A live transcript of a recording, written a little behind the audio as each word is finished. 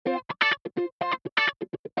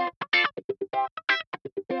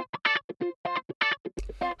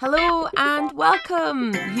Hello and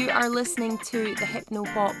welcome. You are listening to the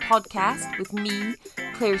Hypnobot podcast with me,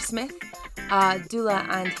 Claire Smith, a doula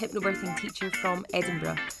and hypnobirthing teacher from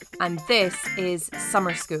Edinburgh. And this is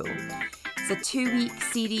Summer School. It's a 2-week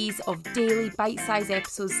series of daily bite-sized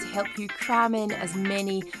episodes to help you cram in as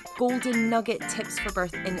many golden nugget tips for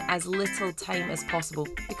birth in as little time as possible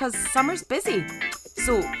because summer's busy.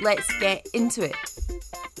 So let's get into it.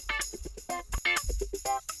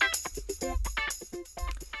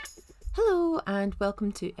 Hello and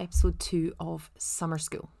welcome to episode 2 of Summer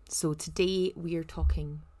School. So today we are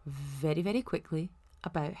talking very quickly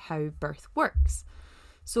about how birth works.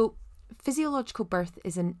 So physiological birth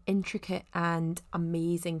is an intricate and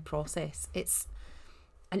amazing process. It's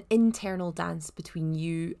an internal dance between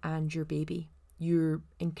you and your baby. Your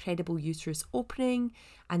incredible uterus opening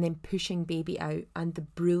and then pushing baby out, and the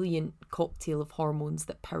brilliant cocktail of hormones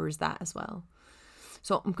that powers that as well.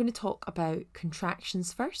 So I'm going to talk about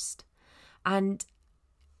contractions first. And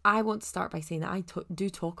I want to start by saying that I do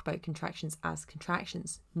talk about contractions as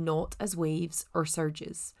contractions, not as waves or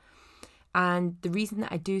surges. And the reason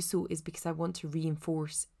that I do so is because I want to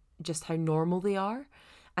reinforce just how normal they are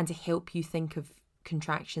and to help you think of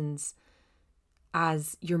contractions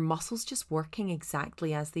as your muscles just working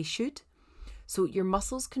exactly as they should. So your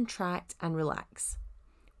muscles contract and relax,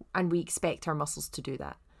 and we expect our muscles to do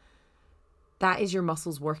that. That is your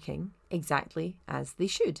muscles working exactly as they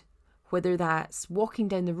should. Whether that's walking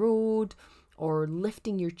down the road or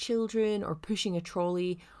lifting your children or pushing a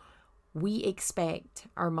trolley, we expect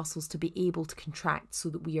our muscles to be able to contract so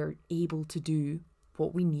that we are able to do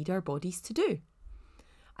what we need our bodies to do.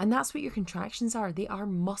 And that's what your contractions are. They are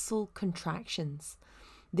muscle contractions.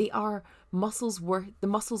 They are muscles the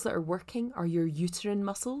muscles that are working are your uterine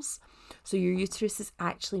muscles. So your uterus is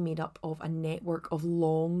actually made up of a network of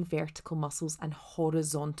long vertical muscles and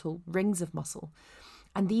horizontal rings of muscle.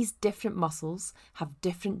 And these different muscles have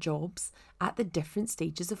different jobs at the different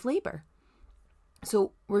stages of labour.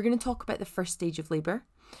 So we're going to talk about the first stage of labour,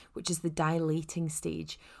 which is the dilating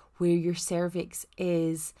stage, where your cervix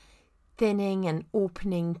is thinning and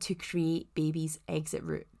opening to create baby's exit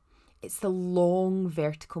route. It's the long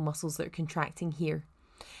vertical muscles that are contracting here.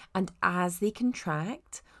 And as they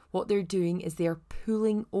contract, what they're doing is they're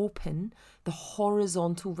pulling open the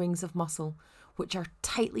horizontal rings of muscle, which are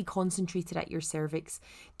tightly concentrated at your cervix,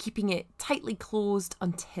 keeping it tightly closed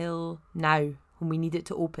until now, when we need it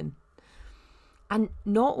to open. And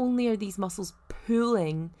not only are these muscles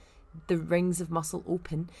pulling the rings of muscle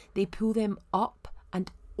open, they pull them up and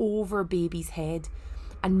over baby's head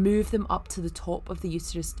and move them up to the top of the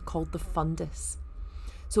uterus, called the fundus.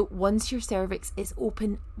 So once your cervix is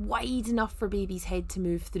open wide enough for baby's head to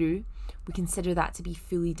move through, we consider that to be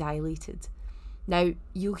fully dilated. Now,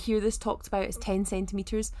 you'll hear this talked about as 10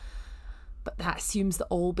 centimetres, but that assumes that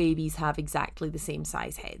all babies have exactly the same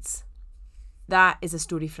size heads. That is a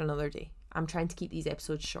story for another day. I'm trying to keep these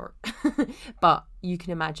episodes short. But you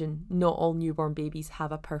can imagine not all newborn babies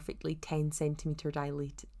have a perfectly 10 centimetre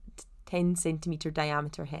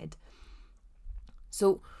diameter head.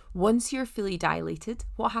 So once you're fully dilated,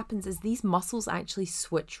 what happens is these muscles actually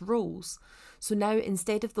switch roles. So now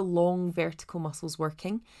instead of the long vertical muscles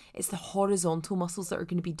working, it's the horizontal muscles that are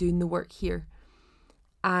going to be doing the work here.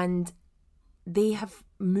 And they have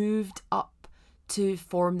moved up to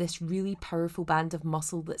form this really powerful band of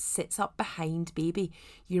muscle that sits up behind baby.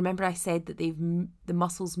 You remember I said that the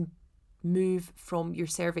muscles move from your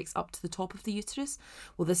cervix up to the top of the uterus?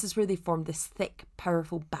 Well, this is where they form this thick,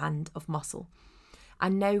 powerful band of muscle.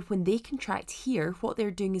 And now when they contract here, what they're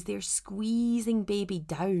doing is they're squeezing baby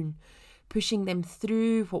down, pushing them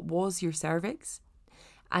through what was your cervix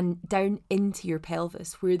and down into your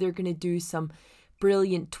pelvis, where they're going to do some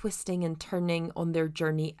brilliant twisting and turning on their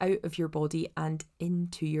journey out of your body and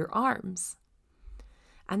into your arms.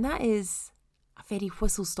 And that is a very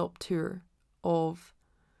whistle-stop tour of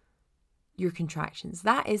your contractions.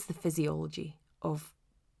 That is the physiology of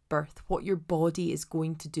birth, what your body is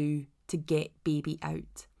going to do to get baby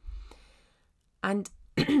out. And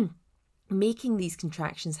making these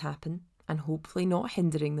contractions happen, and hopefully not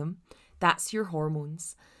hindering them, that's your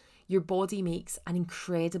hormones. Your body makes an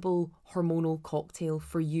incredible hormonal cocktail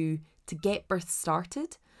for you to get birth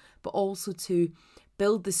started, but also to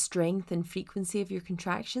build the strength and frequency of your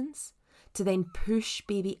contractions, to then push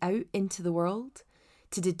baby out into the world,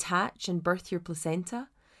 to detach and birth your placenta,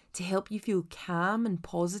 to help you feel calm and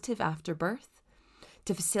positive after birth,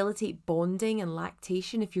 to facilitate bonding and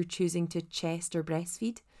lactation if you're choosing to chest or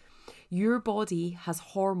breastfeed. Your body has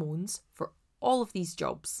hormones for all of these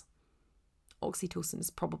jobs. Oxytocin is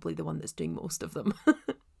probably the one that's doing most of them.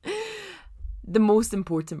 The most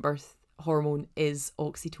important birth hormone is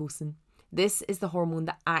oxytocin. This is the hormone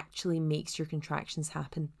that actually makes your contractions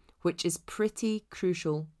happen, which is pretty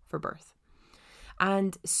crucial for birth.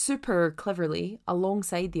 And super cleverly,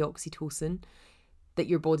 alongside the oxytocin that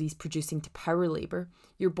your body's producing to power labour,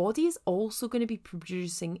 your body is also going to be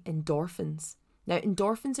producing endorphins. Now,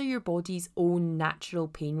 endorphins are your body's own natural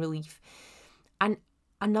pain relief. And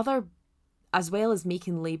another, as well as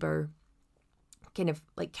making labour, kind of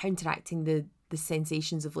like counteracting the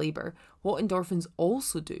sensations of labour, what endorphins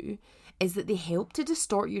also do is that they help to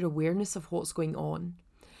distort your awareness of what's going on.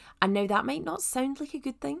 And now that might not sound like a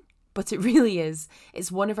good thing, but it really is.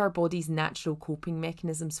 It's one of our body's natural coping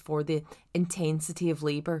mechanisms for the intensity of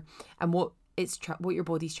labour. And what your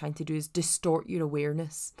body's trying to do is distort your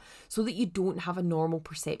awareness so that you don't have a normal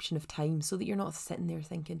perception of time, so that you're not sitting there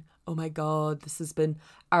thinking, oh my God, this has been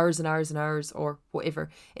hours and hours and hours or whatever.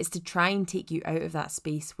 It's to try and take you out of that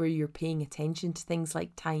space where you're paying attention to things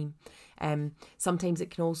like time. Sometimes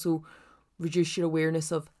it can also reduce your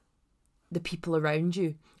awareness of the people around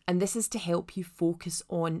you. And this is to help you focus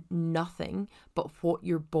on nothing but what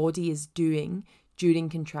your body is doing during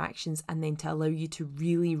contractions, and then to allow you to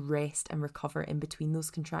really rest and recover in between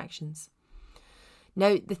those contractions.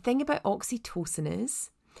 Now, the thing about oxytocin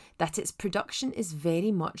is that its production is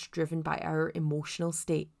very much driven by our emotional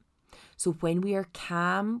state. So when we are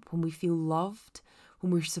calm, when we feel loved,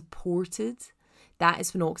 when we're supported, that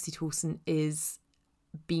is when oxytocin is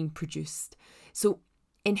being produced. So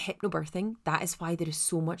in hypnobirthing, that is why there is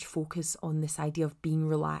so much focus on this idea of being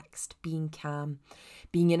relaxed, being calm,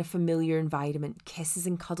 being in a familiar environment, kisses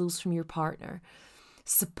and cuddles from your partner,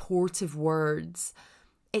 supportive words.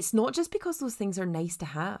 It's not just because those things are nice to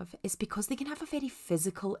have, it's because they can have a very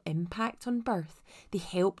physical impact on birth. They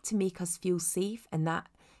help to make us feel safe, and that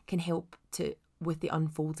can help with the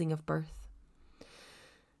unfolding of birth.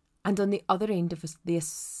 And on the other end of this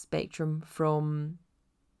spectrum from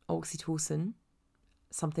oxytocin,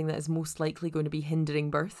 something that is most likely going to be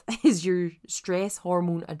hindering birth, is your stress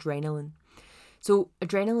hormone adrenaline. So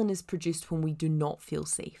adrenaline is produced when we do not feel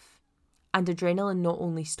safe. And adrenaline not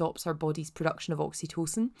only stops our body's production of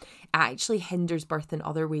oxytocin, it actually hinders birth in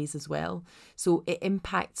other ways as well. So it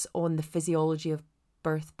impacts on the physiology of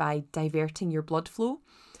birth by diverting your blood flow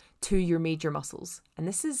to your major muscles. And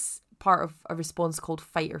this is part of a response called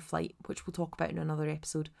fight or flight, which we'll talk about in another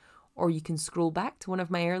episode. Or you can scroll back to one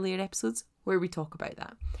of my earlier episodes where we talk about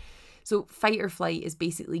that. So fight or flight is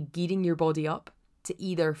basically gearing your body up to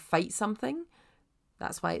either fight something,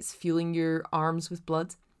 that's why it's fueling your arms with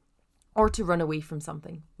blood, or to run away from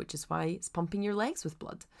something, which is why it's pumping your legs with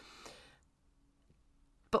blood.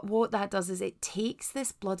 But what that does is it takes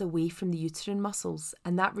this blood away from the uterine muscles,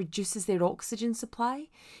 and that reduces their oxygen supply,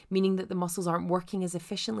 meaning that the muscles aren't working as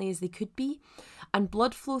efficiently as they could be. And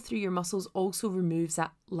blood flow through your muscles also removes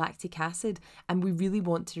that lactic acid, and we really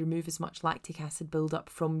want to remove as much lactic acid buildup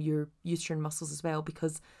from your uterine muscles as well,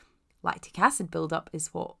 because lactic acid buildup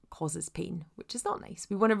is what causes pain, which is not nice.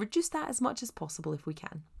 We want to reduce that as much as possible if we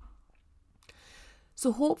can.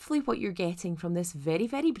 So hopefully what you're getting from this very,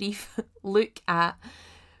 very brief look at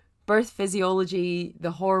birth physiology,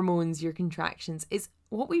 the hormones, your contractions, is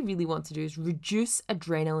what we really want to do is reduce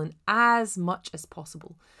adrenaline as much as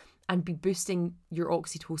possible and be boosting your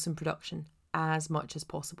oxytocin production as much as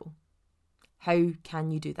possible. How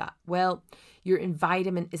can you do that? Well, your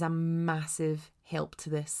environment is a massive help to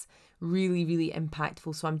this. Really, really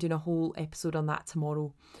impactful. So I'm doing a whole episode on that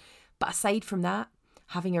tomorrow. But aside from that,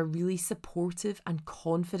 having a really supportive and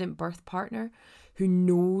confident birth partner who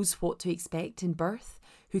knows what to expect in birth,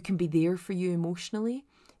 who can be there for you emotionally,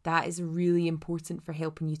 that is really important for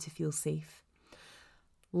helping you to feel safe.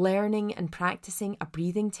 Learning and practicing a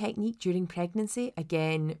breathing technique during pregnancy,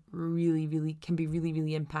 again, really can be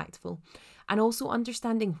really impactful. And also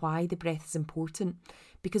understanding why the breath is important,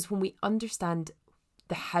 because when we understand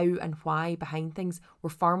the how and why behind things, we're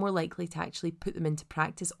far more likely to actually put them into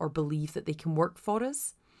practice or believe that they can work for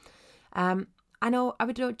us. I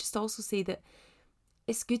would just also say that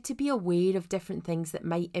it's good to be aware of different things that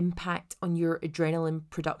might impact on your adrenaline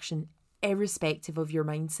production, irrespective of your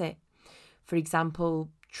mindset. For example,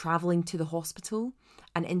 travelling to the hospital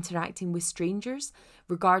and interacting with strangers,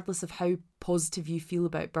 regardless of how positive you feel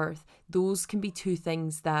about birth, those can be two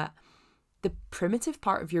things that the primitive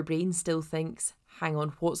part of your brain still thinks, hang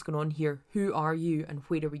on, what's going on here? Who are you and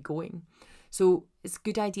where are we going? So it's a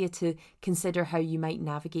good idea to consider how you might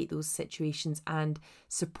navigate those situations and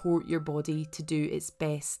support your body to do its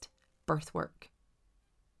best birth work.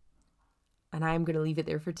 And I'm going to leave it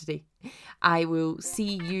there for today. I will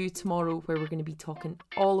see you tomorrow where we're going to be talking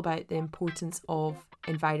all about the importance of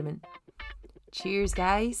environment. Cheers,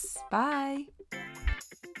 guys. Bye.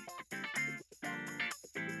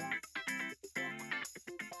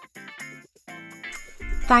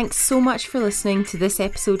 Thanks so much for listening to this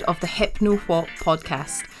episode of the Hypno What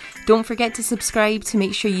podcast. Don't forget to subscribe to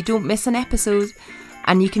make sure you don't miss an episode.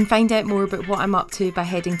 And you can find out more about what I'm up to by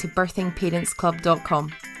heading to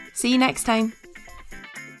birthingparentsclub.com. See you next time.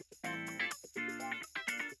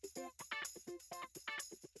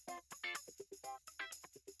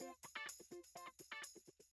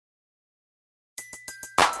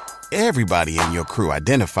 Everybody in your crew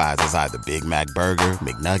identifies as either Big Mac Burger,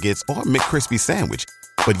 McNuggets, or McCrispy Sandwich.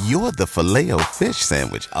 But you're the Filet-O-Fish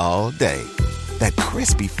Sandwich all day. That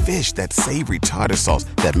crispy fish, that savory tartar sauce,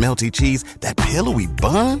 that melty cheese, that pillowy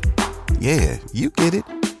bun. Yeah, you get it.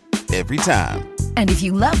 Every time. And if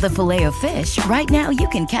you love the Filet-O-Fish, right now you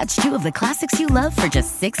can catch two of the classics you love for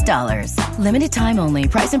just $6. Limited time only.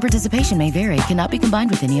 Price and participation may vary. Cannot be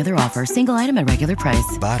combined with any other offer. Single item at regular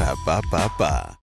price. Ba-da-ba-ba-ba.